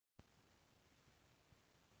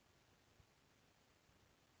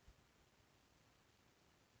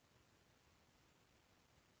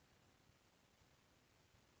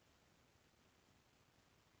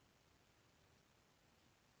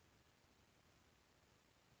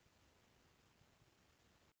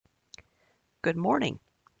Good morning.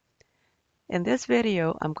 In this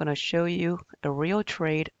video, I'm going to show you a real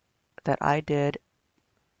trade that I did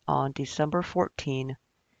on December 14,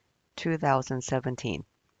 2017.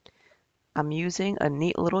 I'm using a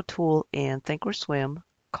neat little tool in Thinkorswim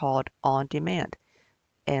called On Demand,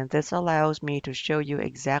 and this allows me to show you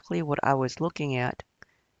exactly what I was looking at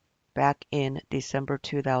back in December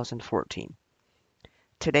 2014.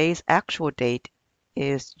 Today's actual date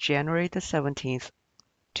is January the 17th,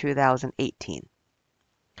 2018.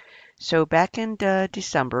 So back in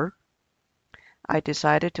December, I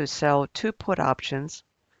decided to sell two put options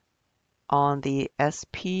on the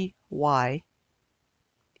SPY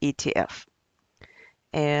ETF.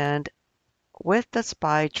 And with the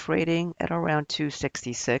SPY trading at around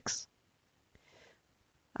 266,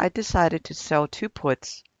 I decided to sell two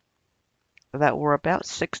puts that were about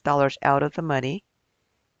 $6 out of the money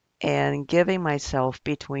and giving myself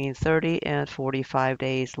between 30 and 45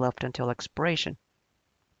 days left until expiration.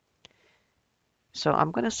 So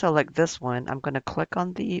I'm going to select this one. I'm going to click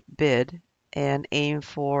on the bid and aim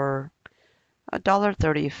for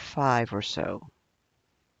 $1.35 or so.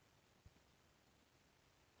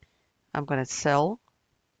 I'm going to sell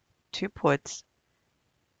two puts,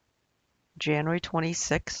 January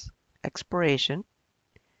 26 expiration,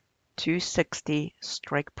 260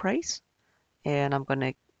 strike price, and I'm going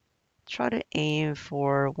to try to aim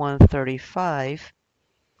for 135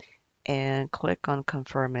 and click on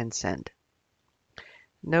confirm and send.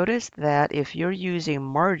 Notice that if you're using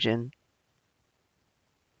margin,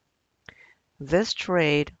 this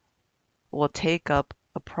trade will take up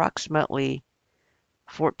approximately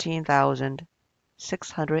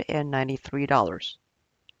 $14,693,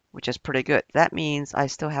 which is pretty good. That means I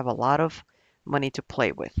still have a lot of money to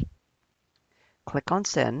play with. Click on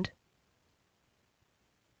send,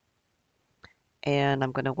 and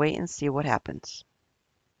I'm going to wait and see what happens.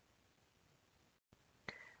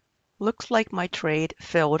 Looks like my trade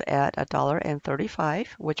filled at $1.35,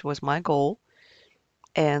 which was my goal.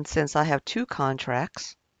 And since I have two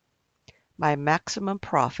contracts, my maximum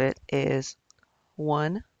profit is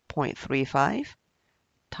 1.35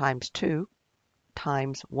 times 2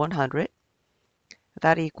 times 100.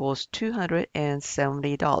 That equals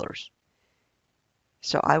 $270.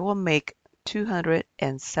 So I will make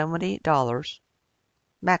 $270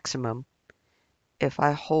 maximum if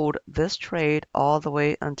I hold this trade all the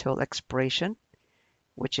way until expiration,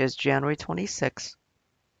 which is January 26,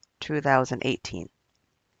 2018.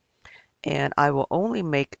 And I will only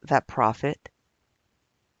make that profit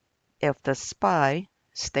if the SPY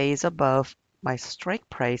stays above my strike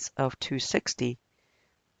price of 260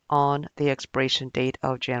 on the expiration date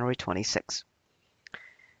of January 26.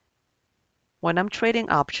 When I'm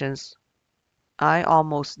trading options, I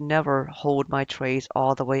almost never hold my trades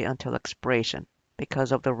all the way until expiration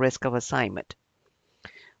because of the risk of assignment.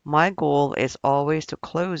 My goal is always to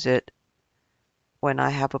close it when I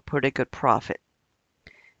have a pretty good profit.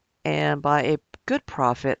 And by a good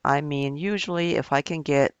profit, I mean usually if I can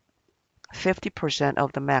get 50%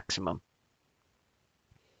 of the maximum.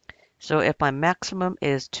 So if my maximum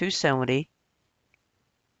is 270,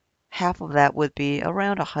 half of that would be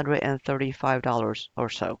around $135 or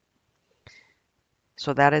so.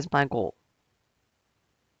 So that is my goal.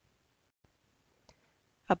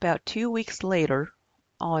 About 2 weeks later,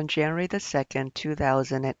 on January the 2nd,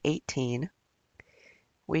 2018,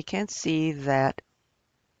 we can see that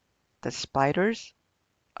the spiders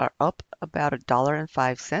are up about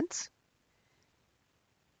 $1.05.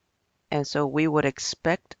 And so we would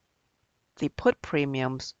expect the put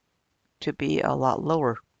premiums to be a lot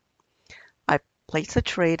lower. I placed a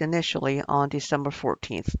trade initially on December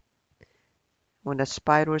 14th when the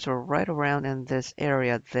spiders were right around in this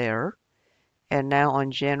area there. And now on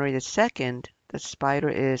January the 2nd, the spider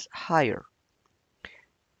is higher.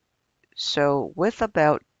 So with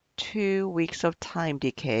about 2 weeks of time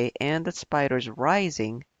decay and the spiders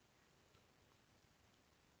rising,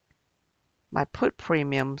 my put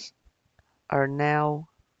premiums are now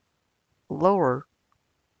lower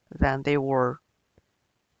than they were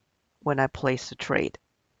when I placed the trade.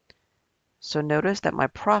 So notice that my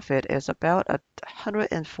profit is about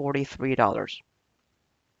 $143.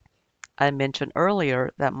 I mentioned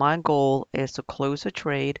earlier that my goal is to close a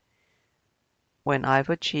trade when I've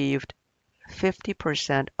achieved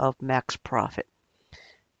 50% of max profit.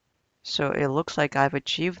 So it looks like I've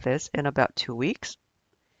achieved this in about 2 weeks.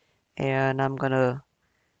 And I'm going to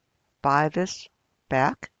buy this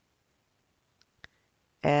back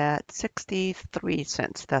at 63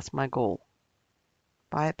 cents. That's my goal.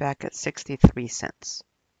 Buy it back at 63 cents.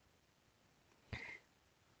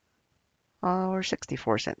 Or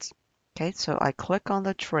 64 cents. Okay, so I click on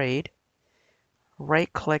the trade.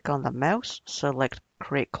 Right-click on the mouse, select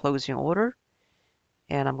Create Closing Order,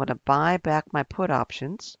 and I'm going to buy back my put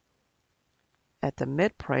options at the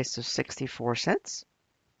mid price of 64 cents.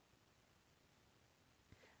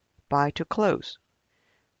 Buy to close.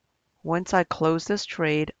 Once I close this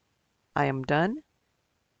trade, I am done,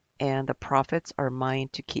 and the profits are mine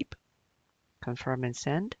to keep. Confirm and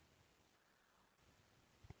send.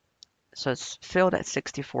 So it's filled at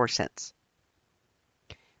 64 cents.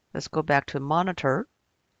 Let's go back to monitor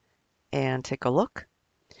and take a look.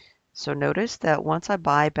 So notice that once I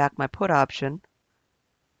buy back my put option,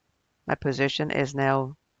 my position is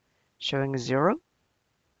now showing 0.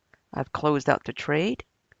 I've closed out the trade,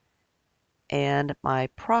 and my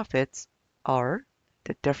profits are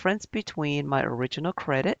the difference between my original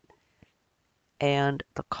credit and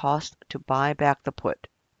the cost to buy back the put.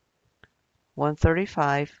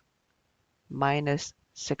 135 minus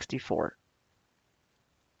 64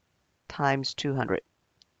 times 200.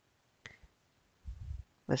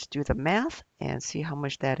 Let's do the math and see how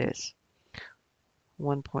much that is.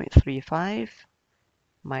 1.35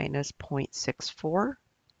 minus 0.64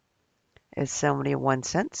 is 71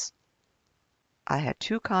 cents. I had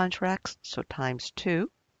 2 contracts, so times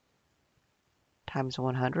 2 times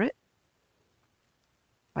 100.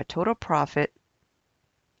 My total profit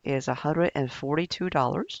is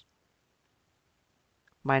 $142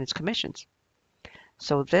 minus commissions.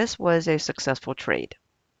 So this was a successful trade.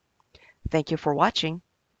 Thank you for watching.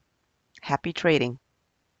 Happy trading.